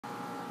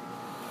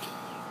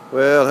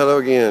Well, hello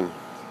again.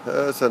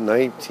 It's a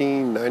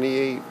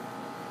 1998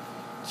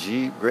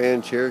 Jeep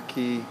Grand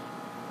Cherokee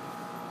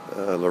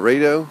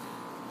Laredo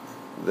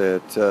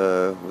that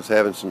was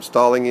having some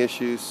stalling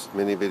issues.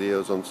 Many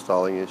videos on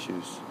stalling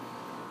issues.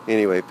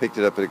 Anyway, picked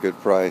it up at a good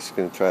price.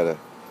 Going to try to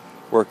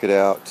work it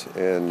out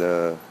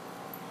and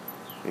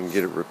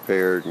get it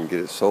repaired and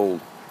get it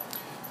sold.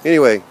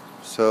 Anyway,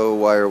 so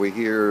why are we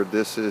here?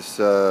 This is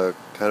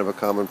kind of a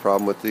common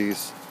problem with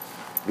these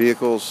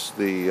vehicles.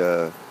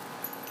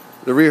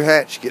 The rear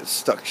hatch gets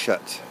stuck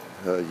shut.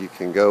 You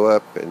can go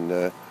up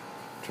and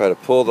try to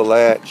pull the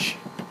latch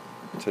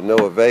to no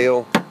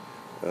avail.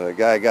 A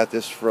guy I got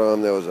this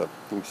from, you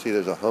can see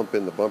there's a hump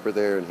in the bumper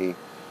there, and he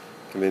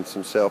convinced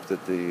himself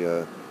that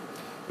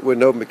it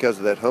wouldn't open because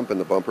of that hump in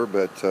the bumper,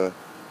 but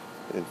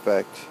in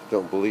fact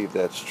don't believe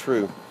that's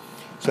true.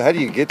 So how do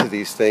you get to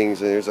these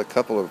things? And there's a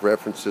couple of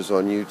references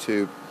on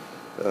YouTube.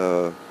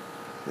 The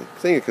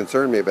thing that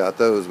concerned me about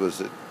those was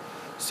it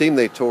seemed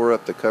they tore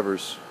up the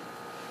covers,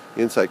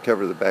 the inside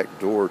cover of the back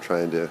door,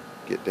 trying to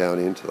get down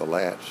into the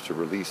latch to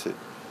release it,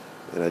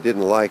 and I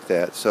didn't like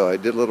that. So I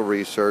did a little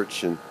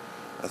research, and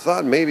I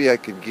thought maybe I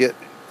could get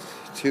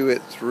to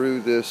it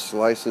through this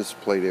license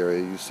plate area.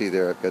 You see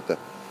there, I've got the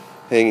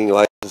hanging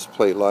license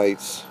plate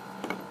lights.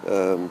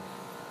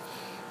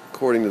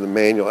 According to the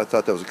manual, I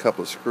thought there was a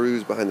couple of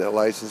screws behind that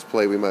license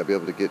plate we might be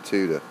able to get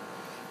to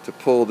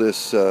pull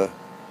this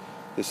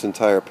this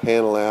entire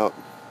panel out.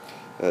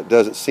 It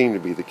doesn't seem to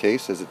be the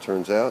case, as it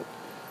turns out.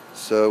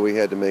 So we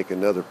had to make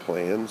another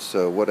plan.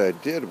 So what I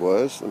did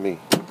was, let me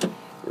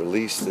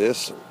release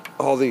this.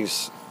 All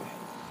these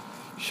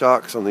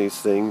shocks on these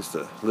things,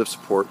 the lift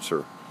supports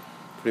are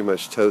pretty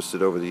much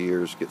toasted over the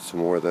years. Get some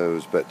more of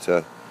those. But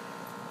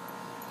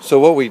so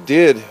what we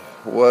did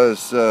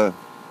was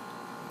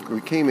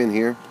we came in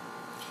here,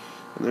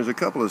 and there's a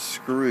couple of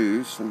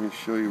screws. Let me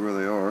show you where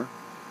they are.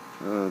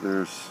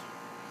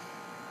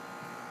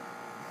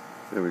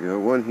 There we go,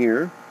 one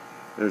here.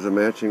 There's a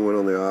matching one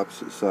on the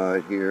opposite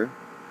side here.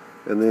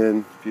 And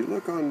then if you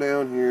look on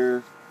down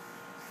here,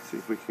 see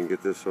if we can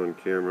get this on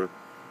camera.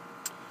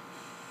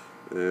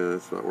 Yeah,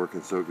 it's not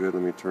working so good.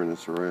 Let me turn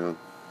this around.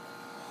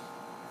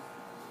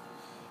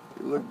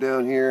 You look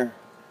down here,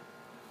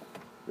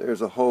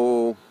 there's a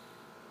hole.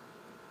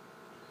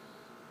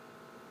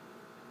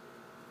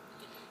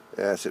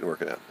 Yeah, it's not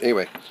working out.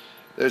 Anyway,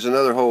 there's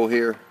another hole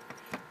here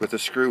with a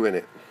screw in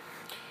it.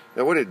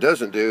 Now what it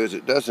doesn't do is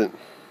it doesn't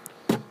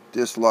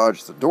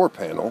dislodge the door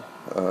panel,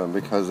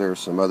 because there's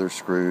some other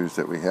screws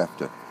that we have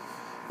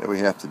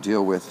to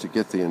deal with to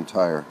get the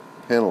entire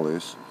panel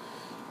loose.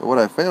 But what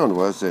I found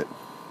was that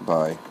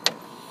by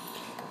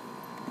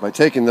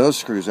taking those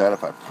screws out,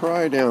 if I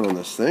pry down on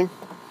this thing,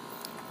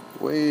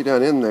 way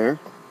down in there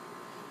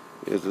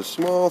is a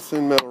small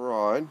thin metal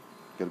rod.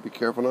 Got to be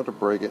careful not to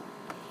break it.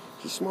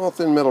 It's a small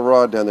thin metal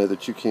rod down there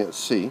that you can't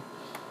see,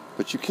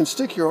 but you can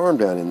stick your arm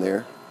down in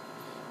there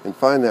and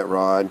find that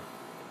rod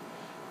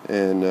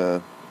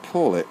and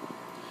pull it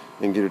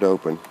and get it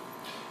open.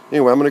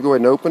 Anyway, I'm going to go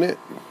ahead and open it.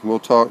 We'll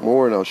talk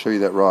more, and I'll show you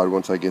that rod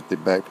once I get the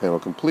back panel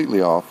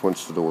completely off,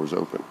 once the door is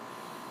open.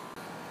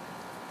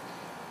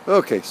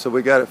 Okay, so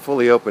we got it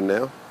fully open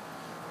now.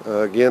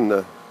 Again,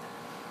 the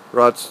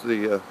rods,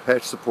 the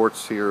hatch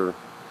supports here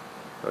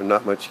are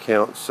not much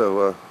count,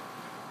 so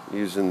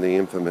using the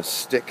infamous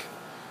stick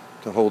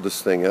to hold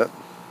this thing up.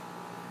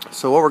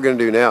 So what we're going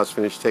to do now is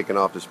finish taking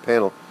off this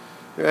panel.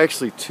 There are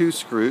actually two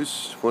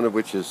screws, one of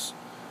which is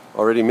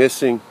already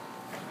missing.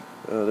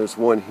 There's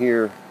one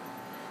here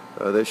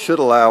that should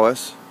allow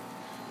us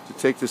to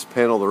take this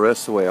panel the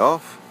rest of the way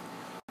off,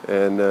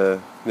 and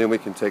then we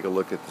can take a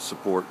look at the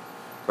support,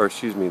 or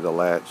excuse me, the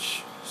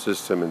latch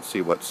system, and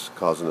see what's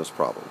causing us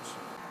problems.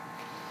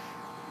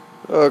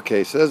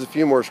 Okay, so there's a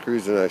few more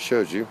screws than I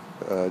showed you.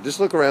 Just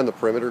look around the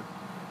perimeter.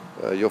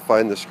 You'll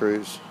find the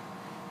screws.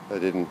 I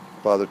didn't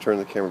bother turning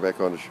the camera back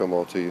on to show them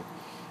all to you.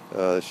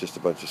 It's just a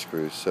bunch of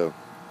screws. So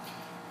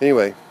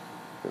anyway,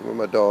 with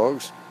my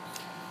dogs.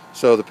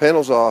 So the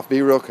panel's off.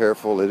 Be real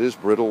careful. It is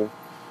brittle.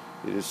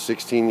 It is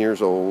 16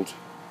 years old.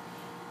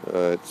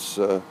 Most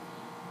of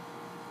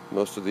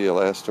the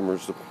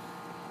elastomers are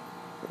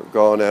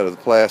gone out of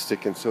the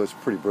plastic, and so it's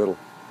pretty brittle.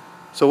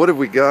 So what have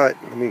we got?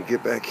 Let me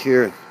get back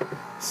here and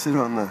sit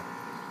on the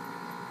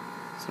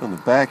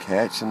back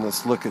hatch, and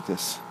let's look at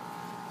this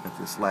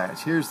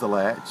latch. Here's the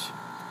latch,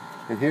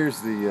 and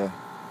here's the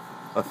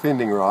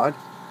offending rod.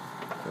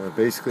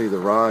 Basically, the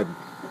rod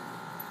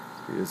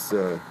is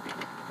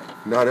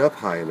not up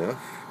high enough.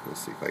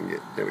 Let's see if I can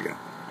get, there we go.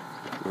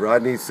 The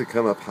rod needs to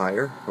come up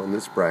higher on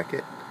this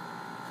bracket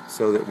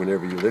so that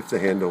whenever you lift the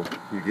handle,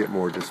 you get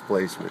more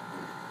displacement.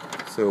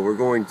 So we're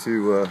going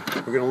to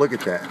look at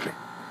that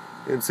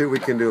and see what we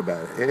can do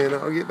about it. And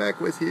I'll get back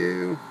with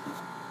you.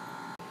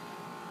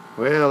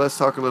 Well, let's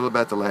talk a little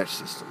about the latch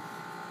system.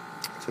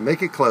 To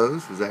make it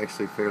close was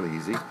actually fairly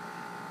easy.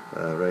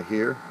 Right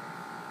here,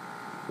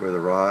 where the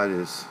rod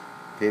is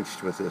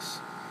pinched with this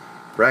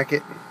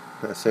bracket,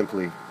 I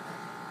simply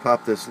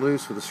popped this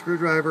loose with a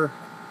screwdriver,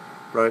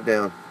 brought it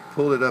down,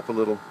 pulled it up a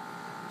little,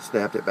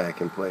 snapped it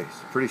back in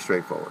place. Pretty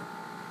straightforward.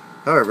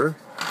 However,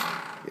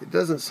 it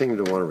doesn't seem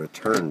to want to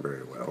return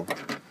very well.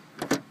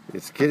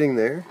 It's getting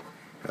there.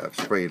 I've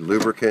sprayed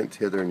lubricant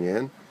hither and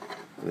yon,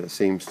 and it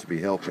seems to be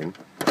helping.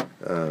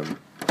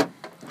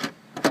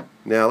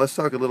 Now let's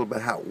talk a little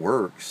about how it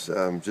works.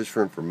 Just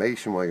for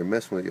information, while you're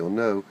messing with it, you'll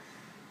know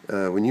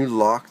when you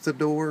lock the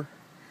door,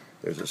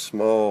 there's a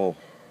small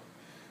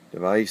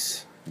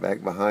device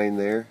back behind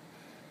there.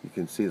 You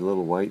can see the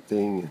little white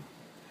thing,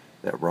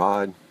 that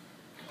rod.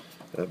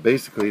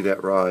 Basically,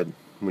 that rod,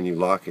 when you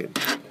lock it,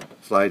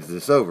 slides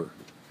this over.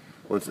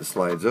 Once it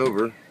slides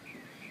over,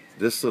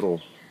 this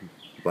little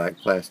black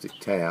plastic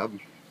tab,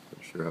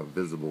 not sure how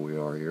visible we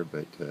are here,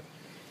 but this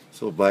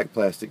little black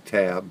plastic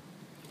tab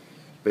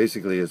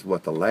basically is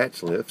what the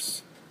latch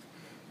lifts,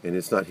 and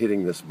it's not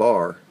hitting this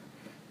bar,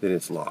 then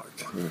it's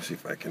locked. Let me see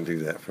if I can do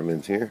that from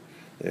in here.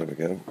 There we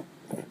go.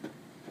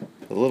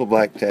 The little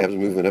black tab is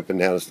moving up and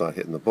down, it's not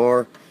hitting the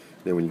bar.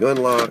 Then when you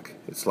unlock,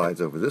 it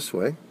slides over this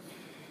way,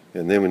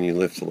 and then when you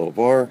lift the little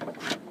bar,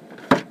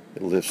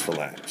 it lifts the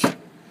latch.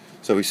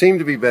 So we seem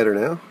to be better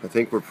now. I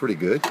think we're pretty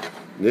good.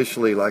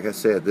 Initially, like I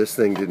said, this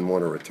thing didn't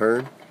want to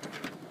return,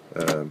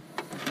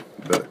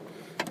 but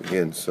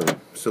again, some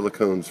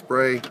silicone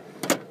spray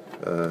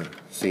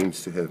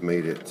seems to have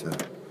made it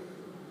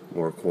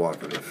more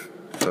cooperative.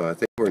 So I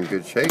think we're in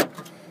good shape.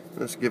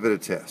 Let's give it a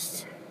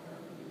test.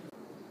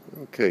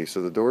 Okay,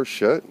 so the door's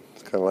shut.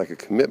 It's kind of like a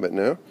commitment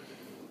now.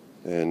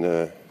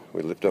 And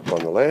we lift up on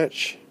the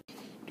latch,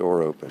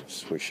 door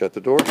opens. We shut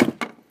the door,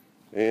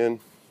 and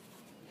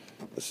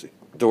let's see,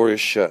 door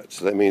is shut.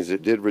 So that means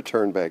it did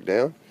return back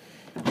down.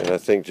 And I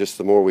think just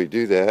the more we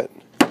do that,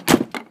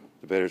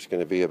 the better it's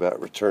going to be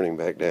about returning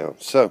back down.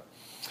 So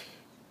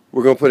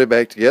we're going to put it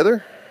back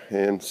together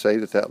and say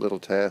that that little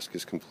task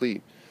is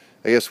complete.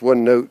 I guess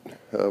one note,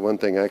 one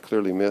thing I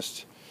clearly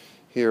missed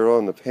here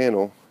on the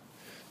panel,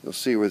 you'll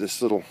see where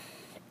this little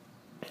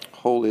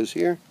hole is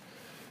here,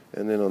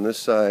 and then on this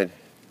side,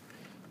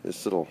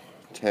 this little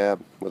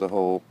tab with a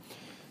hole.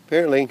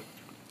 Apparently,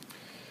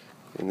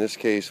 in this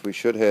case, we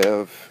should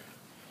have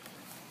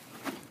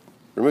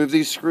removed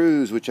these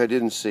screws, which I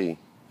didn't see,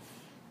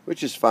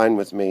 which is fine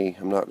with me.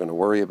 I'm not going to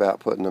worry about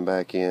putting them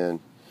back in.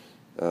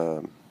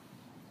 I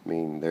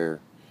mean,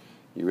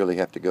 you really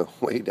have to go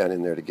way down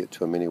in there to get to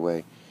them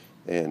anyway.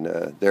 And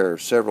there are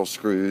several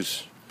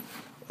screws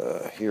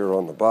here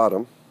on the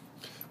bottom,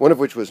 one of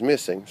which was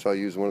missing, so I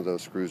used one of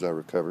those screws I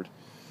recovered,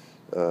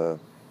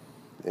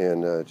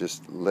 and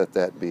just let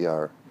that be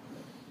our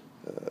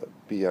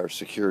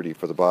security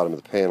for the bottom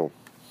of the panel.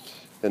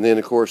 And then,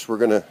 of course, we're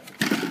gonna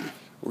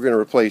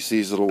replace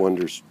these little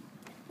wonders.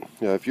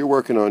 Now, if you're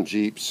working on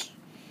Jeeps,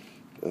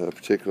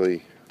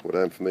 particularly what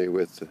I'm familiar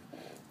with, the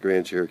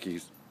Grand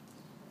Cherokees,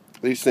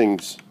 these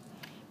things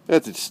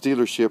at the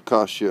dealership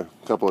cost you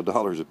a couple of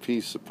dollars a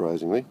piece,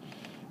 surprisingly.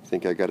 I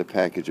think I got a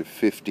package of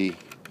 50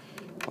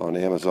 on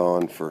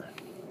Amazon for,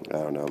 I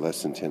don't know,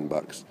 less than 10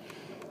 bucks.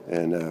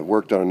 And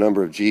worked on a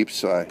number of Jeeps,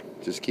 so I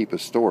just keep a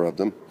store of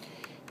them.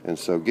 And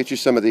so get you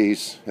some of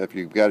these. If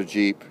you've got a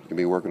Jeep, you can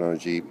be working on a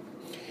Jeep.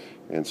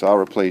 And so I'll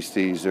replace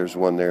these. There's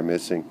one there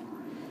missing.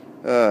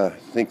 I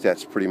think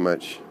that's pretty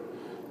much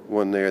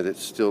one there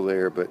that's still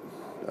there, but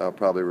I'll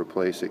probably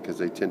replace it because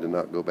they tend to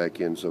not go back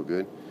in so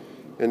good.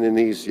 And then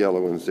these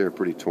yellow ones, they're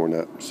pretty torn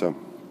up. So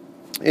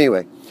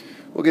anyway,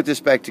 we'll get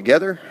this back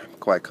together. I'm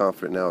quite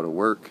confident now it'll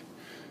work.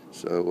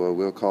 So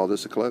we'll call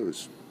this a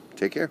close.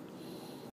 Take care.